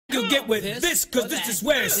You can get with this, cause this is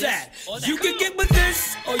where it's at. You can get with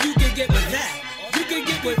this, or you can get with that. You can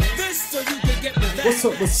get with this, or you can get with that.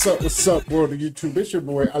 What's up, world of YouTube? It's your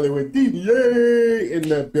boy, Alleyway DDA, in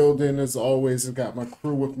that building. As always, I've got my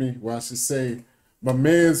crew with me, well, I should say, my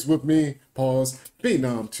man's with me, pause,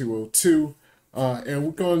 Phenom 202. And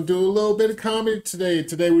we're going to do a little bit of comedy today.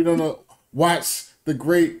 Today, we're going to watch the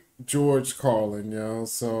great George Carlin, you know.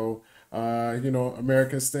 So, you know,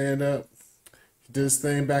 American stand-up. Did his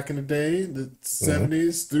thing back in the day, the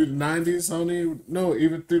 70s through the 90s,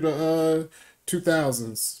 even through the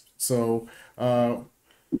 2000s. So I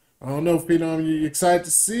don't know, Phenom, you excited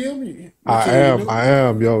to see him? I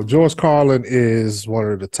am, yo. George Carlin is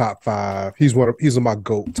one of the top 5. He's on my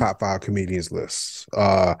GOAT top 5 comedians list.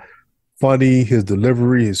 Funny, his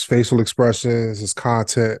delivery, his facial expressions, his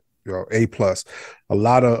content, you know, A+. A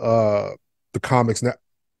lot of the comics now,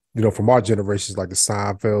 you know, from our generations, like the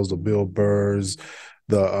Seinfelds, the Bill Burrs,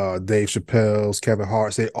 the Dave Chappelle's, Kevin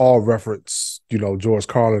Hart's, they all reference, you know, George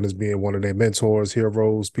Carlin as being one of their mentors,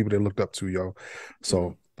 heroes, people they looked up to, yo.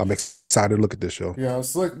 So I'm excited to look at this show. Yeah, I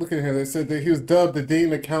was looking at him. They said that he was dubbed the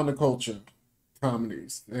Dean of Counterculture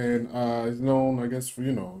comedies. And he's known, I guess, for,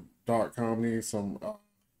 you know, dark comedy, some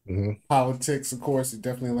politics, of course. He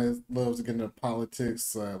definitely loves to get into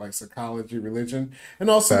politics, like psychology, religion, and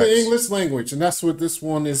also the English language. And that's what this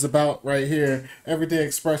one is about right here, everyday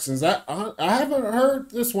expressions. I haven't heard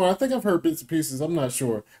this one. I think I've heard bits and pieces. I'm not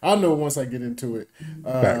sure. I'll know once I get into it,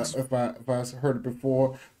 if I heard it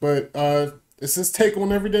before. But it's his take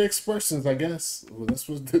on everyday expressions, I guess. Well, that's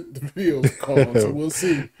what the video is called, so we'll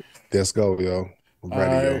see. Let's go, yo. I'm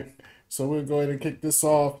ready, yo. So we'll go ahead and kick this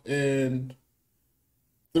off in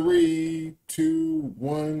 3, 2,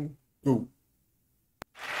 1, go.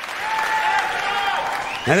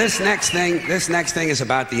 Now this next thing is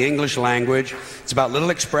about the English language. It's about little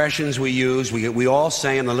expressions we use. We all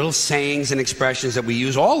say, and the little sayings and expressions that we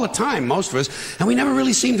use all the time, most of us, and we never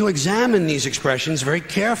really seem to examine these expressions very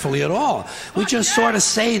carefully at all. We just sort of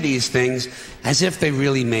say these things as if they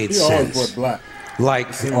really made sense. Like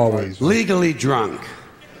legally drunk.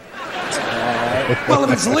 Well,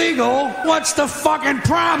 if it's legal, what's the fucking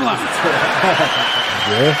problem?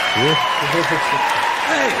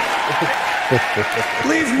 Hey,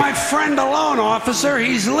 leave my friend alone, officer.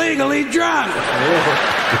 He's legally drunk.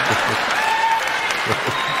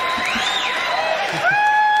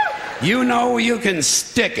 You know you can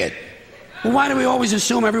stick it. Well, why do we always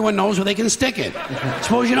assume everyone knows where they can stick it?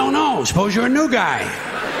 Suppose you don't know. Suppose you're a new guy.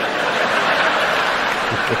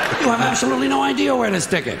 You have absolutely no idea where to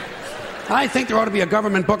stick it. I think there ought to be a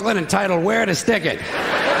government booklet entitled Where to Stick It.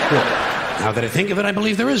 Now that I think of it, I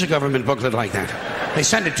believe there is a government booklet like that. They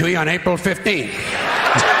send it to you on April 15th.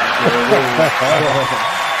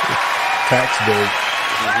 Tax day.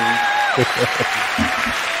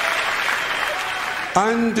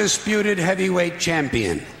 Undisputed heavyweight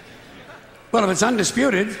champion. Well, if it's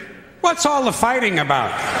undisputed, what's all the fighting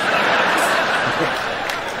about?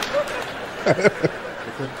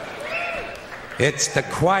 It's the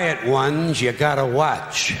quiet ones you gotta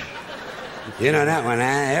watch. You know that one, huh?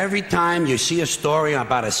 Every time you see a story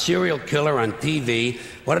about a serial killer on TV,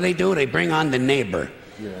 what do? They bring on the neighbor.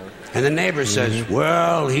 Yeah. And the neighbor says,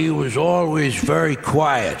 well, he was always very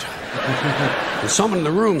quiet. And someone in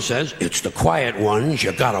the room says, it's the quiet ones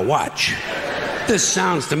you gotta watch. This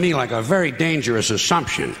sounds to me like a very dangerous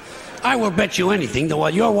assumption. I will bet you anything that while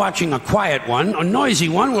you're watching a quiet one, a noisy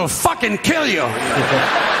one will fucking kill you.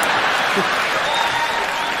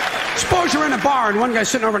 Suppose you're in a bar and one guy's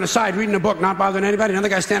sitting over on the side reading a book, not bothering anybody. Another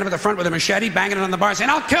guy standing up at the front with a machete, banging it on the bar, saying,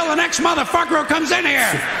 I'll kill the next motherfucker who comes in here.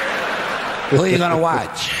 Who are you gonna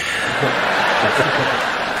watch?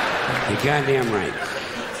 You're goddamn right.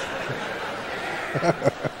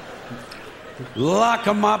 Lock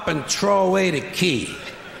him up and throw away the key.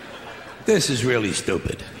 This is really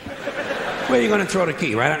stupid. Where are you gonna throw the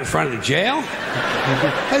key? Right out in front of the jail?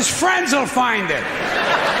 His friends will find it.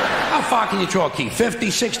 How far can you throw a key? 50,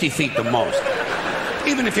 60 feet the most.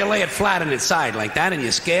 Even if you lay it flat on its side like that and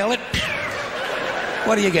you scale it,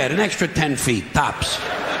 what do you get? An extra 10 feet, tops.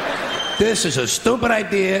 This is a stupid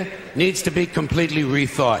idea, needs to be completely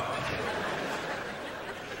rethought.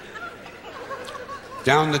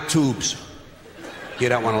 Down the tubes. Hear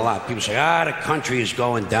that one a lot. People say, the country is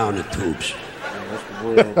going down the tubes.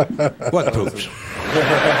 What tubes?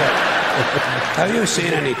 Have you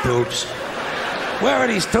seen any tubes? Where are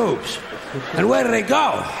these tubes? And where do they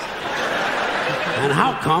go? And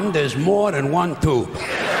how come there's more than one tube?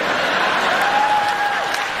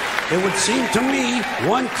 It would seem to me,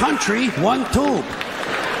 one country, one tube.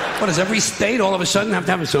 What, does every state all of a sudden have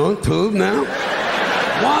to have its own tube now?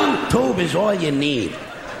 One tube is all you need.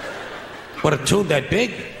 But a tube that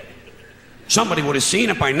big, somebody would have seen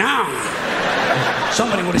it by now.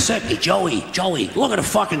 Somebody would have said, hey, Joey, look at the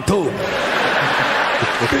fucking tube.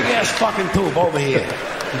 Big ass fucking tube over here.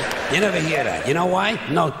 You never hear that. You know why?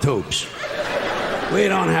 No tubes. We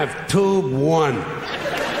don't have tube one.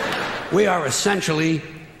 We are essentially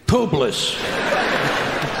tubeless.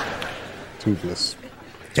 Tubeless.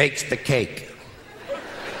 Takes the cake.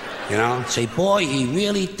 You know, say, boy, he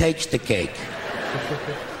really takes the cake.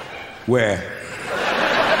 Where?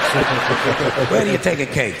 Where do you take a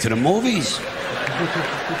cake? To the movies?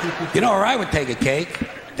 You know where I would take a cake?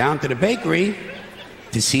 Down to the bakery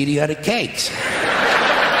to see the other cakes.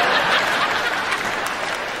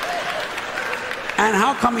 And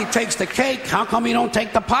how come he takes the cake? How come he don't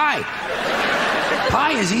take the pie?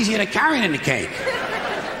 Pie is easier to carry than the cake.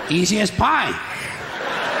 Easy as pie.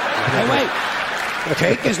 Hey, wait.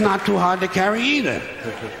 Cake is not too hard to carry either.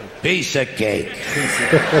 Piece of cake.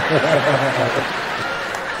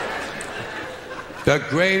 The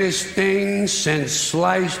greatest thing since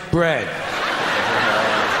sliced bread.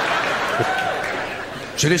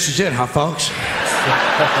 So this is it, huh, folks?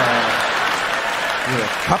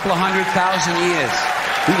 Couple of 100,000 years.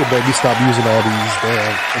 People make me stop using all these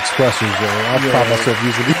damn expressions, yo. I find myself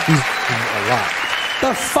using these a lot.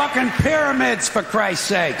 The fucking pyramids, for Christ's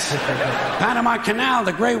sakes. Panama Canal,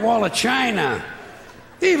 the Great Wall of China.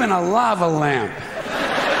 Even a lava lamp.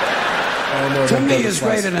 To me is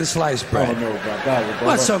greater than sliced bread.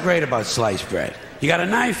 What's so great about sliced bread? You got a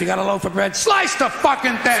knife, you got a loaf of bread, slice the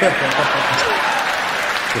fucking thing!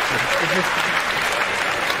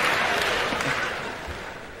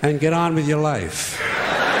 And get on with your life.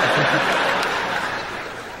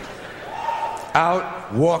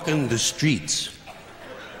 Out walking the streets.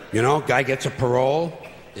 You know, guy gets a parole.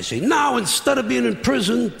 They say, now instead of being in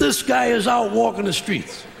prison, this guy is out walking the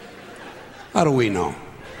streets. How do we know?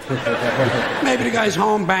 Maybe the guy's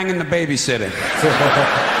home banging the babysitter.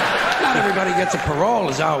 Not everybody gets a parole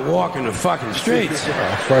is out walking the fucking streets.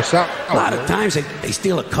 Fresh out. A lot of times they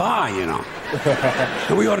steal a car, you know.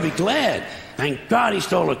 And we ought to be glad. Thank God he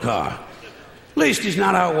stole a car. At least he's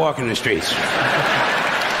not out walking the streets.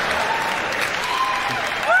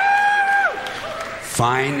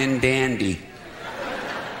 Fine and dandy.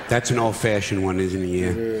 That's an old-fashioned one, isn't it?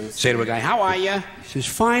 Yeah. Say to a guy, how are you? He says,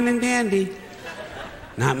 fine and dandy.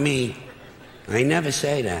 Not me. I never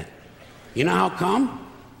say that. You know how come?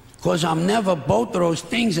 Because I'm never both of those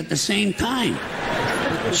things at the same time.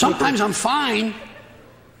 Sometimes I'm fine,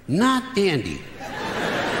 not dandy.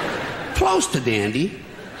 Close to dandy,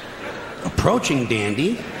 approaching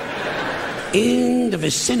dandy, in the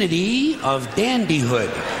vicinity of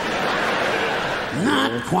dandyhood.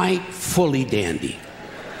 Not quite fully dandy.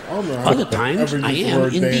 Other times, I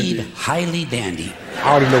am indeed dandy. Highly dandy.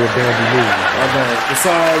 I already know what dandy means. I know.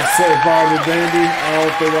 Besides saying fine and dandy, I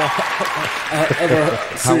don't think I ever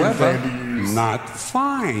seen However, dandy used. not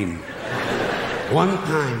fine. One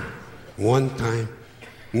time,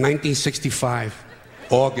 1965,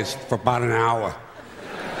 August, for about an hour.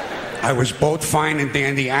 I was both fine and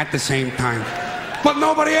dandy at the same time. But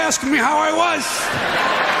nobody asked me how I was.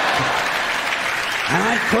 And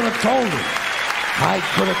I could have told him. I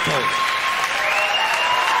could have told him.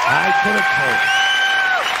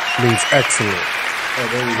 Means excellent.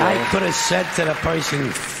 I could have said to the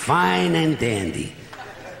person, fine and dandy.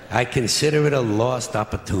 I consider it a lost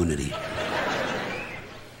opportunity.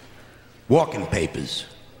 Walking papers.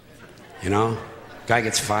 You know, guy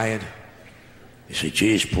gets fired. You say,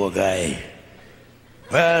 geez, poor guy.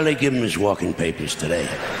 Well, they give him his walking papers today.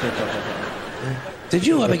 Did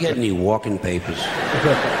you ever get any walking papers?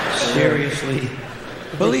 Seriously?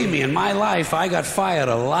 Believe me, in my life, I got fired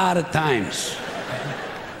a lot of times.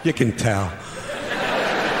 You can tell.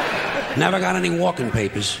 Never got any walking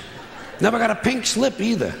papers. Never got a pink slip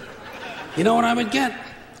either. You know what I would get?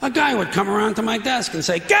 A guy would come around to my desk and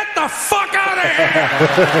say, get the fuck out of here!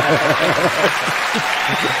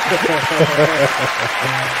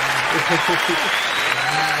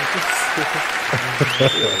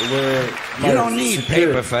 You don't need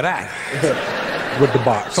paper for that. With the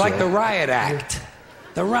box. It's like the Riot Act.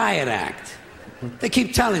 The Riot Act. They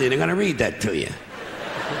keep telling you they're going to read that to you.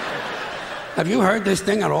 Have you heard this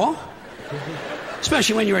thing at all?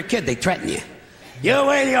 Especially when you're a kid, they threaten you. You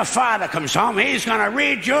wait till your father comes home, he's going to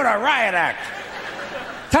read you the Riot Act.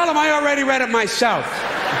 Tell him I already read it myself.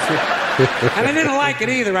 And I didn't like it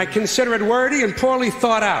either. I consider it wordy and poorly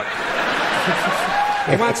thought out.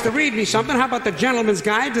 He wants to read me something. How about the Gentleman's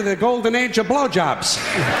Guide to the Golden Age of Blowjobs?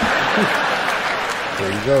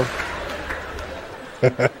 There you go.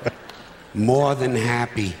 More than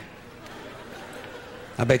happy.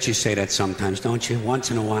 I bet you say that sometimes, don't you?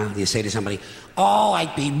 Once in a while, you say to somebody, oh,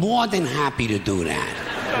 I'd be more than happy to do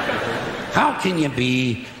that. How can you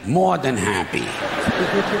be more than happy?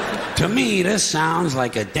 To me, this sounds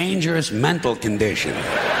like a dangerous mental condition.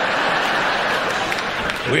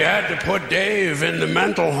 We had to put Dave in the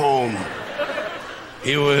mental home.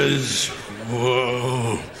 He was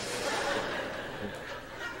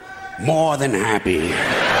more than happy.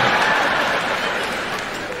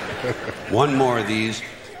 One more of these.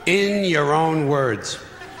 In your own words.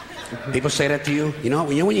 People say that to you. You know,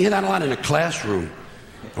 when you hear that a lot in a classroom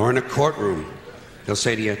or in a courtroom, they'll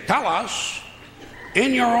say to you, tell us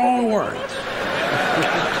in your own words.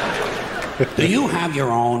 Do you have your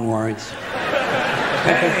own words?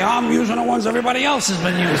 Hey, I'm using the ones everybody else has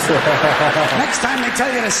been using. Next time they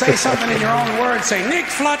tell you to say something in your own words, say, Nick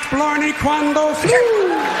Flat Blarney Quando Flew.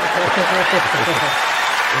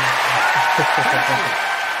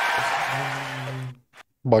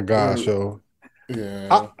 My gosh, yo.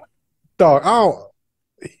 Yeah.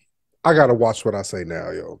 I gotta watch what I say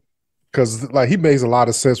now, yo. Cause like he makes a lot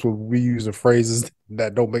of sense when we using phrases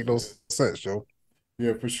that don't make no sense, yo.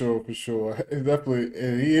 Yeah, for sure, for sure. Definitely,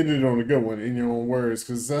 and he ended on a good one, in your own words,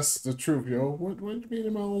 because that's the truth, yo. What do you mean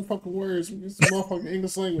in my own fucking words? It's motherfucking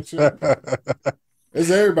English language, yo.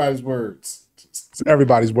 It's everybody's words. It's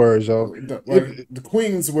everybody's words, yo. Like the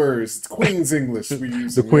Queen's words, it's Queen's English we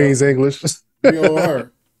use. The Queen's English. We all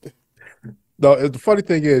her. No, the funny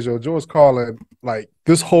thing is, yo, George Carlin, like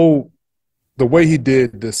the way he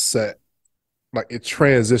did this set, like it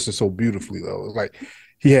transitioned so beautifully, though. Like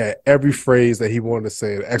he had every phrase that he wanted to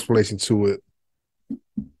say, an explanation to it,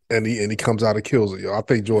 and he comes out and kills it, yo. I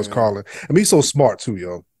think George Carlin, I mean, he's so smart too,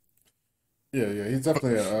 yo. Yeah, he's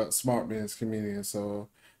definitely a smart man's comedian. So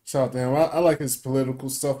shout out to him. I like his political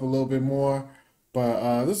stuff a little bit more,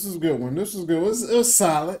 but this is a good one. This was good. It was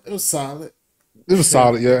solid. It was solid. This was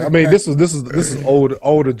solid, yeah. I mean, this is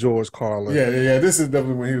older George Carlin. Yeah. This is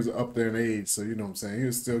definitely when he was up there in age. So you know what I'm saying. He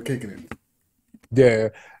was still kicking it. Yeah,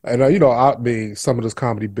 and you know, I mean, some of this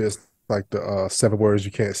comedy bits, like the 7 words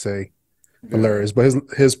you can't say, hilarious. But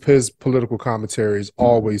his political commentary is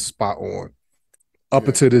always spot on. Up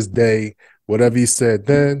until this day, whatever he said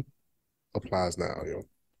then applies now, yo.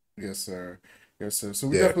 Yes, sir. Yes, sir. So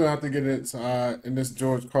we definitely have to get it in this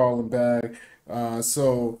George Carlin bag.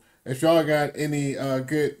 So if y'all got any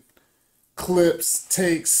good clips,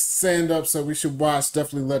 takes, stand-ups that we should watch,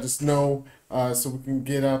 definitely let us know so we can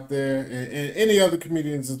get out there. And any other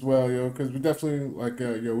comedians as well, yo, because we definitely, like,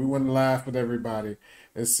 we want to laugh with everybody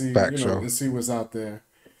and see, and see what's out there.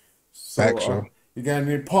 So, you got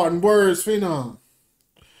any parting words, Phenom?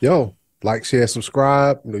 Yo, like, share,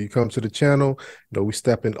 subscribe. You know, you come to the channel. You know, we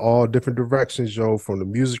step in all different directions, yo, from the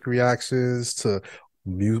music reactions to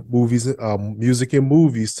movies, music and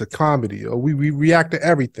movies to comedy. Yo, we react to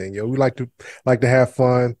everything, yo. We like to have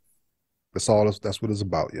fun. That's what it's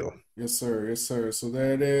about, yo. Yes, sir. Yes, sir. So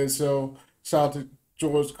there it is, yo. Shout out to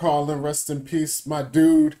George Carlin. Rest in peace, my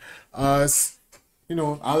dude. Hollywood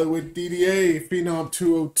DDA, Phenom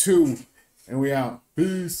 202. And we out.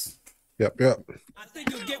 Peace. Yep. I think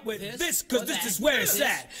you'll get with this, cause this is where it's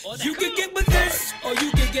at. You can get with this, or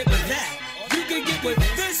you can get with that. You can get with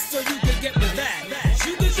this, or you can get with that.